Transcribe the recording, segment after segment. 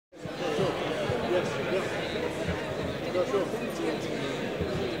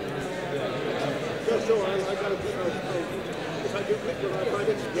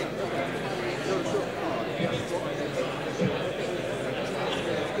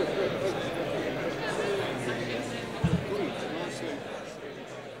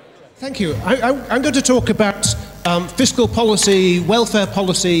Thank you. I'm going to talk about fiscal policy, welfare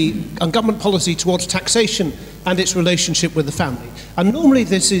policy, and government policy towards taxation and its relationship with the family. And normally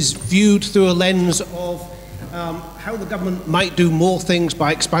this is viewed through a lens of how the government might do more things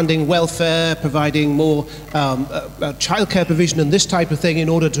by expanding welfare, providing more childcare provision and this type of thing in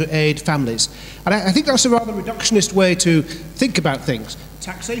order to aid families. And I think that's a rather reductionist way to think about things.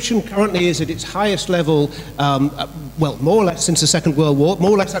 Taxation currently is at its highest level, well, more or less since the Second World War,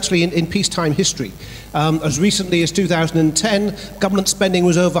 more or less actually in peacetime history. As recently as 2010, government spending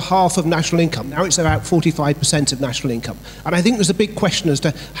was over half of national income. Now it's about 45% of national income. And I think there's a big question as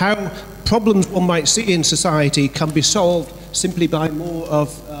to how problems one might see in society can be solved simply by more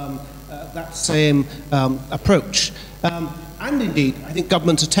of that same approach. And indeed, I think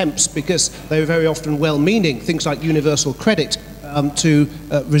government attempts, because they're very often well-meaning, things like universal credit, to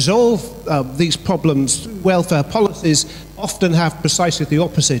resolve these problems, welfare policies often have precisely the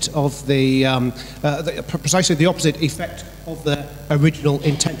opposite of precisely the opposite effect of their original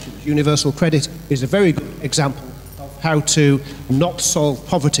intentions. Universal credit is a very good example of how to not solve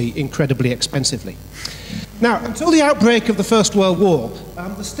poverty incredibly expensively. Now, until the outbreak of the First World War,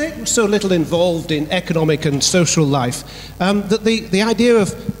 the state was so little involved in economic and social life that the idea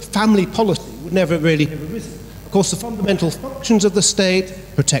of family policy would never really have arisen. Of course, the fundamental functions of the state,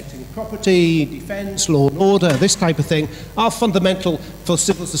 protecting property, defence, law and order, this type of thing, are fundamental for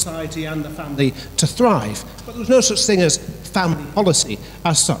civil society and the family to thrive. But there was no such thing as family policy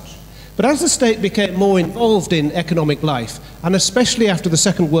as such. But as the state became more involved in economic life, and especially after the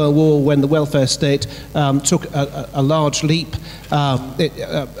Second World War, when the welfare state took a large leap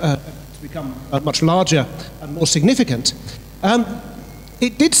to become much larger and more significant,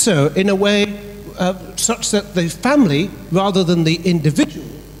 it did so in a way such that the family, rather than the individual,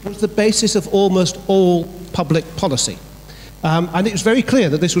 was the basis of almost all public policy. And it was very clear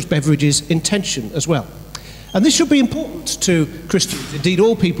that this was Beveridge's intention as well. And this should be important to Christians, indeed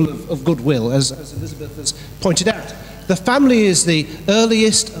all people of goodwill, as Elizabeth has pointed out. The family is the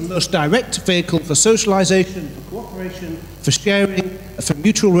earliest and most direct vehicle for socialization, for cooperation, for sharing, for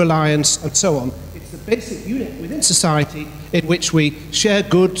mutual reliance, and so on. It's the basic unit within society in which we share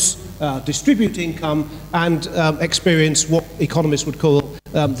goods, distribute income, and experience what economists would call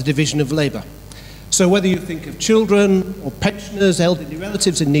the division of labour. So whether you think of children or pensioners, elderly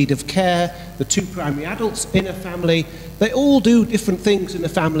relatives in need of care, the two primary adults in a family, they all do different things in a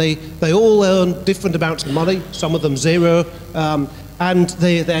family. They all earn different amounts of money, some of them zero, and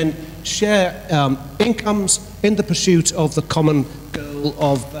they then share incomes in the pursuit of the common goal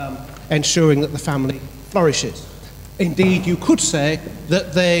of ensuring that the family flourishes. Indeed, you could say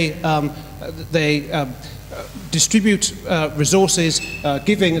that they distribute resources,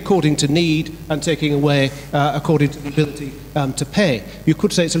 giving according to need and taking away according to the ability to pay. You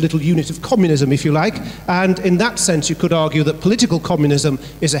could say it's a little unit of communism, if you like, and in that sense you could argue that political communism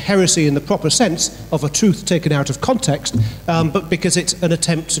is a heresy in the proper sense of a truth taken out of context, but because it's an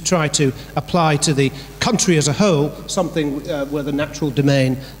attempt to try to apply to the country as a whole something where the natural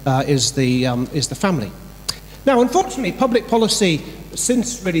domain is the family. Now, unfortunately, public policy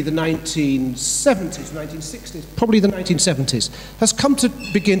since really the 1970s, 1960s, probably the 1970s, has come to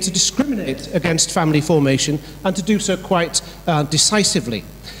begin to discriminate against family formation and to do so quite decisively.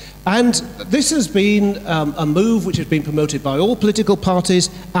 And this has been a move which has been promoted by all political parties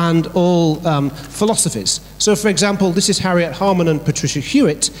and all philosophies. So, for example, this is Harriet Harman and Patricia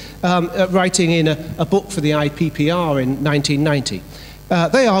Hewitt writing in a book for the IPPR in 1990.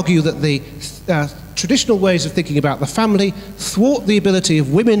 They argue that the traditional ways of thinking about the family thwart the ability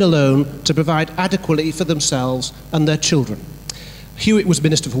of women alone to provide adequately for themselves and their children. Hewitt was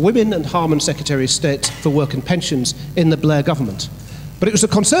Minister for Women and Harman Secretary of State for Work and Pensions in the Blair government. But it was the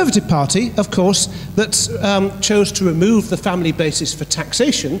Conservative Party, of course, that chose to remove the family basis for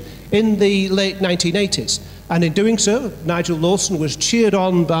taxation in the late 1980s. And in doing so, Nigel Lawson was cheered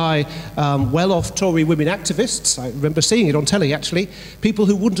on by well-off Tory women activists. I remember seeing it on telly, actually. People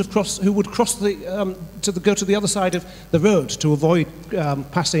who wouldn't have crossed, who would cross go to the other side of the road to avoid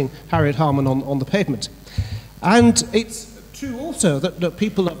passing Harriet Harman on the pavement. And it's true also that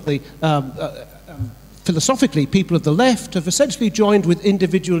people of the philosophically, people of the left have essentially joined with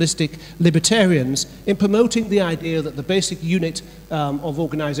individualistic libertarians in promoting the idea that the basic unit of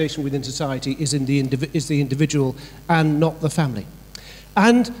organisation within society is the individual and not the family.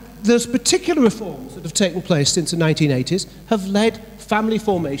 And those particular reforms that have taken place since the 1980s have led family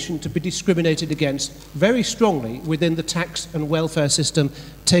formation to be discriminated against very strongly within the tax and welfare system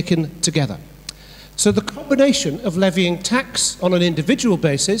taken together. So the combination of levying tax on an individual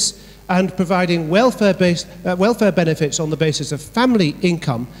basis and providing welfare benefits on the basis of family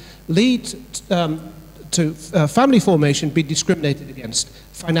income leads to family formation being discriminated against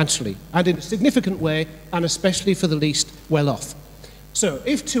financially and in a significant way, and especially for the least well-off. So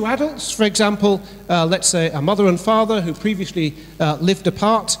if two adults, for example, let's say a mother and father who previously lived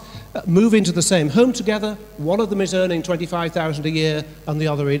apart, move into the same home together, one of them is earning $25,000 a year and the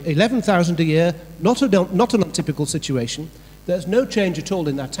other $11,000 a year, not an untypical situation. There's no change at all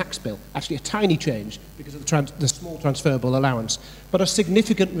in their tax bill, actually a tiny change because of the small transferable allowance, but a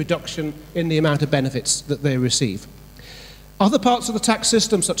significant reduction in the amount of benefits that they receive. Other parts of the tax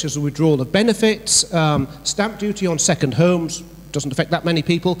system, such as the withdrawal of benefits, stamp duty on second homes, doesn't affect that many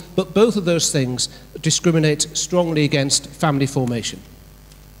people, but both of those things discriminate strongly against family formation.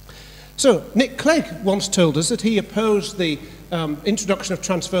 So Nick Clegg once told us that he opposed the introduction of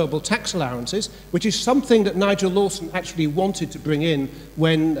transferable tax allowances, which is something that Nigel Lawson actually wanted to bring in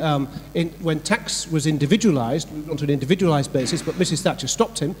when tax was individualised, moved on to an individualised basis, but Mrs. Thatcher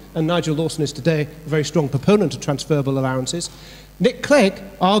stopped him, and Nigel Lawson is today a very strong proponent of transferable allowances. Nick Clegg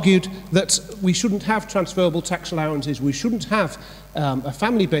argued that we shouldn't have transferable tax allowances, we shouldn't have a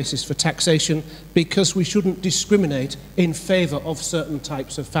family basis for taxation because we shouldn't discriminate in favour of certain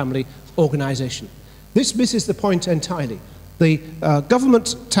types of family organisation. This misses the point entirely. The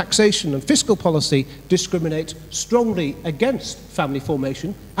government taxation and fiscal policy discriminate strongly against family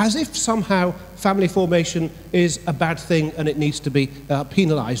formation, as if somehow family formation is a bad thing and it needs to be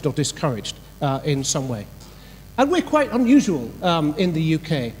penalised or discouraged in some way. And we're quite unusual in the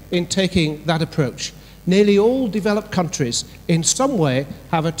UK in taking that approach. Nearly all developed countries in some way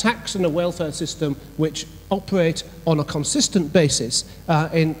have a tax and a welfare system which operate on a consistent basis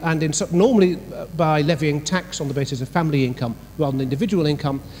normally by levying tax on the basis of family income rather than individual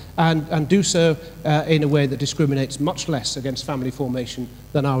income, and do so in a way that discriminates much less against family formation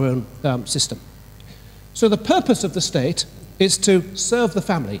than our own system. So the purpose of the state is to serve the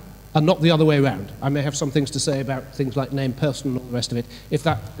family and not the other way around. I may have some things to say about things like named person and all the rest of it if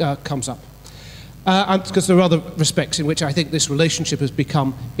that comes up. And because there are other respects in which I think this relationship has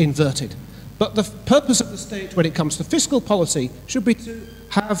become inverted. But the purpose of the state when it comes to fiscal policy should be to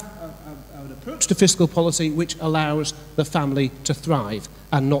have an approach to fiscal policy which allows the family to thrive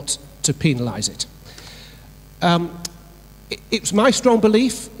and not to penalise it. It's my strong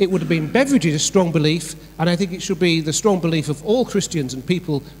belief, it would have been Beveridge's strong belief, and I think it should be the strong belief of all Christians and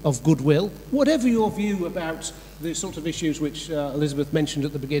people of goodwill, whatever your view about the sort of issues which Elizabeth mentioned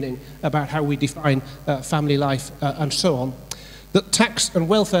at the beginning about how we define family life and so on, that tax and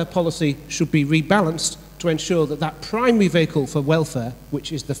welfare policy should be rebalanced to ensure that that primary vehicle for welfare,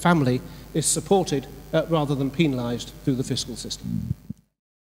 which is the family, is supported rather than penalised through the fiscal system.